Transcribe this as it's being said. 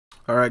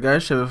Alright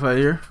guys, Shevify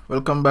here.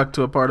 Welcome back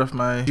to a part of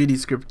my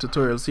GDScript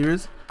tutorial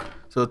series.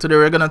 So today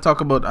we're going to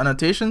talk about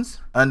annotations.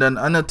 And an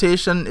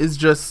annotation is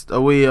just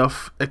a way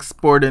of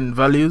exporting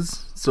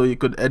values so you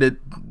could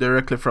edit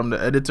directly from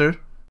the editor.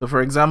 So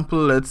for example,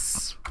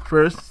 let's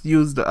first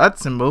use the @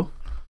 symbol.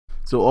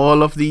 So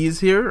all of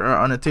these here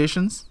are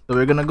annotations. So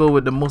we're going to go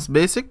with the most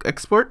basic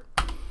export.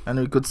 And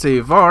we could say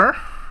var,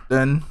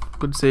 then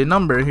could say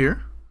number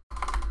here.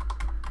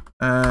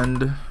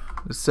 And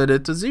set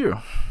it to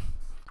 0.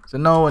 So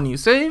now when you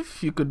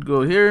save, you could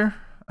go here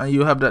and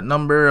you have that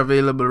number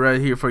available right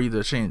here for you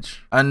to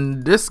change.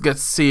 And this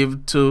gets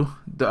saved to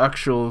the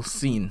actual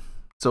scene.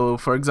 So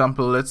for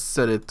example, let's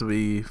set it to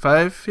be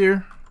 5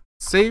 here,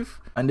 save.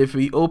 And if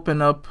we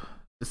open up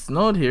this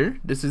node here,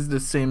 this is the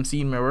same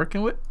scene we're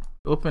working with.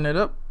 Open it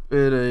up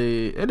with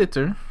a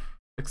editor,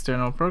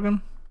 external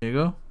program, there you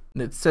go.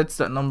 And it sets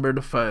that number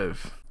to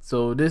 5.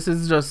 So this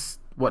is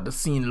just what the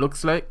scene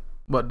looks like,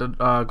 what the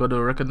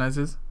Godot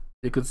recognizes.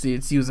 You could see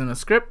it's using a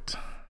script.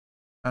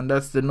 And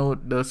that's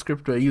the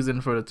script we're using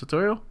for the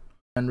tutorial.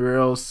 And we're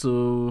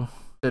also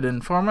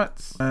setting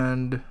formats,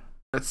 and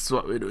that's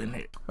what we're doing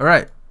here.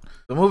 Alright,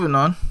 so moving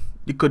on,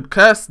 you could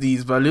cast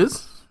these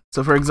values.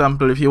 So for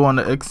example, if you want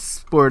to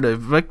export a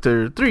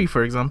vector 3,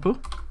 for example,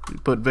 you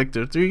put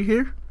vector 3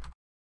 here.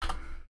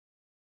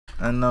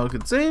 And now you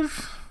could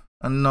save.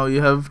 And now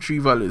you have 3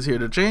 values here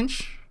to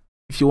change.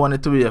 If you want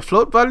it to be a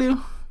float value,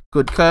 you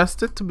could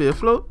cast it to be a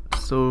float.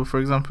 So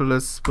for example,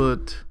 let's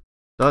put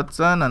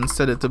dots on and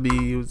set it to be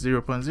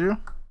 0.0.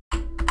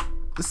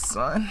 This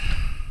one.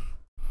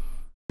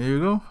 There you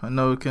go. And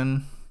now we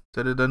can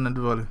set it on the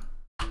value.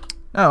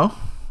 Now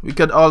we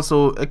could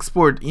also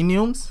export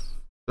enums.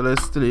 So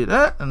let's delete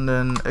that and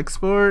then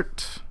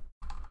export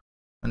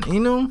an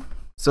enum.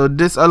 So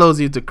this allows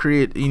you to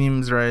create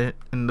enums right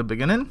in the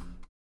beginning.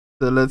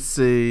 So let's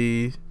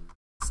say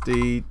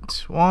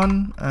state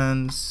 1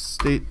 and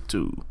state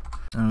 2.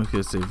 And we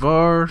can say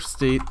var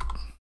state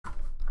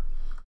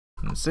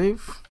and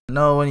save.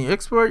 Now when you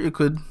export, you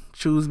could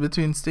choose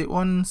between state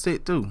 1 and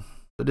state 2.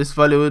 So this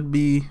value would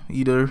be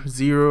either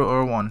 0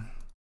 or 1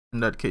 in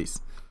that case.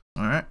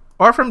 Alright.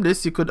 Apart from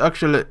this, you could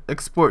actually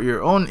export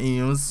your own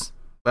enums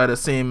by the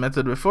same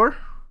method before.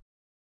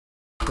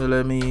 So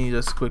let me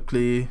just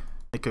quickly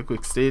make a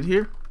quick state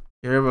here.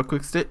 Here I have a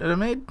quick state that I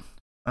made.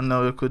 And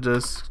now we could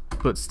just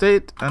put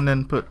state and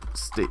then put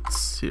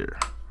states here.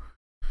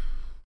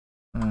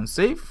 And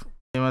save.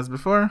 Same as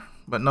before.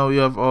 But now you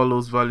have all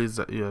those values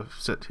that you have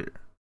set here.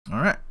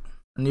 Alright.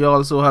 And you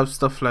also have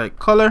stuff like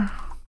color.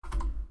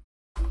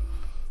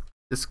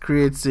 This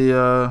creates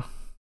a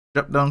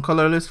drop down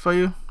color list for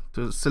you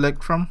to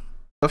select from.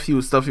 A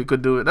few stuff you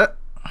could do with that.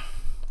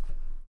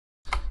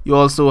 You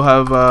also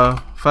have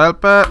a file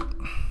path,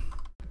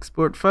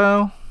 export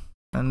file,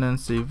 and then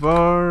say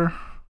var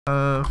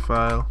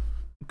file.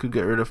 You could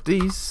get rid of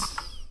these.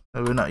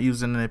 We're not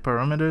using any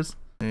parameters.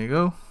 There you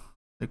go.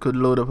 You could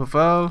load up a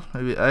file,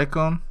 maybe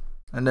icon,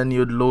 and then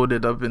you'd load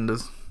it up in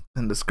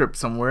the script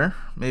somewhere.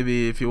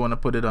 Maybe if you want to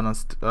put it on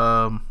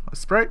a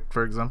sprite,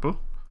 for example.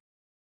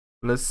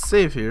 Let's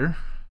save here.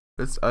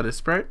 Let's add a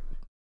sprite.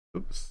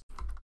 Oops.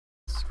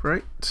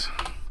 Sprite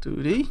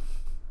 2D.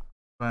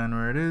 Find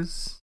where it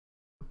is.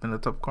 Up in the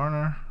top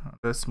corner.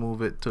 Let's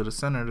move it to the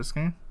center of the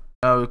screen.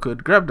 Now we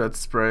could grab that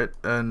sprite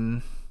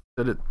and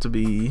set it to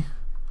be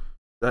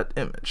that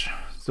image.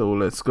 So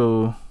let's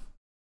go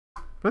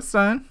press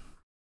sign.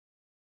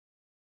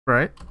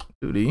 Sprite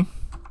 2D.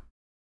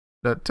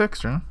 That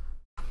texture.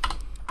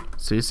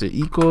 So you say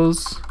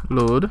equals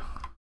load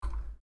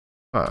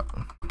file.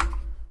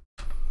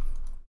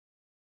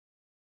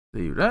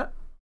 Save that.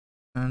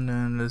 And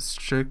then let's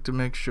check to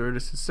make sure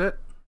this is set.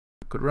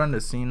 You could run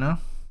the scene now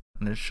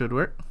and it should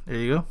work. There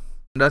you go.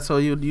 And that's how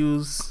you'd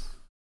use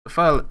the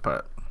file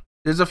path.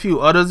 There's a few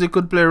others you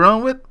could play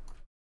around with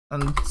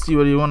and see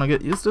what you want to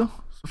get used to.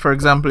 So for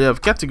example, you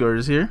have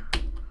categories here.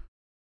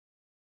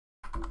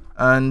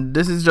 And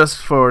this is just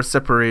for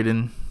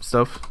separating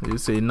stuff. You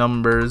say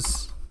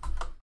numbers.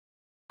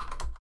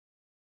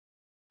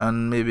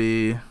 And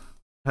maybe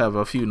have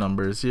a few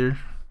numbers here.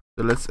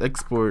 So let's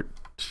export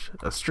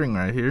a string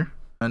right here.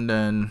 And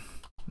then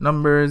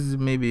numbers,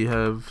 maybe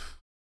have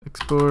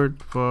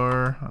export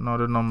for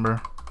another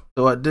number.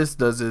 So what this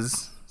does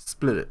is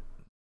split it.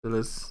 So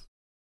let's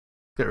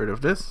get rid of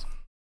this.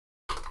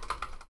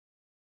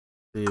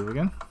 Save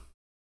again.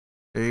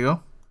 There you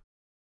go.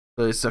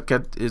 So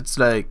it's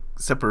like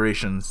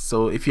separations.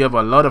 So if you have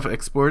a lot of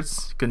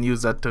exports, you can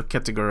use that to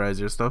categorize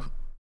your stuff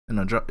in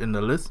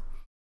the list.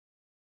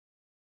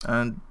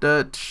 And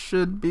that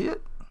should be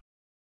it.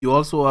 You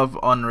also have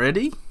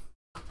onReady,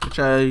 which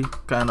I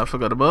kind of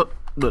forgot about.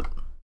 But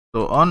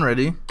so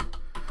onReady,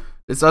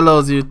 this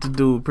allows you to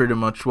do pretty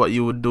much what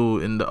you would do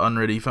in the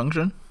onReady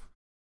function.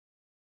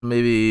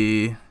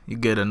 Maybe you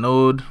get a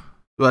node.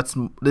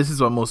 This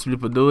is what most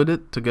people do with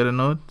it to get a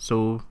node.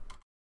 So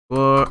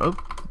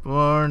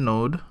for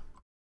node,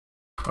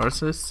 or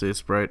say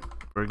sprite,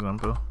 for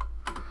example,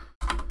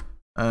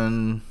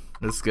 and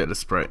let's get a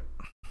sprite.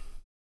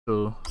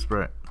 So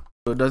sprite.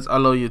 So it does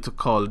allow you to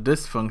call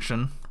this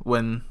function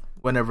when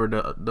whenever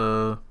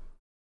the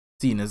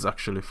scene is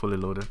actually fully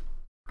loaded.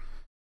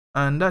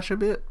 And that should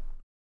be it.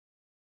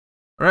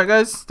 Alright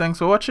guys, thanks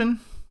for watching.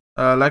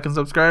 Like and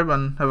subscribe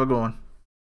and have a good one.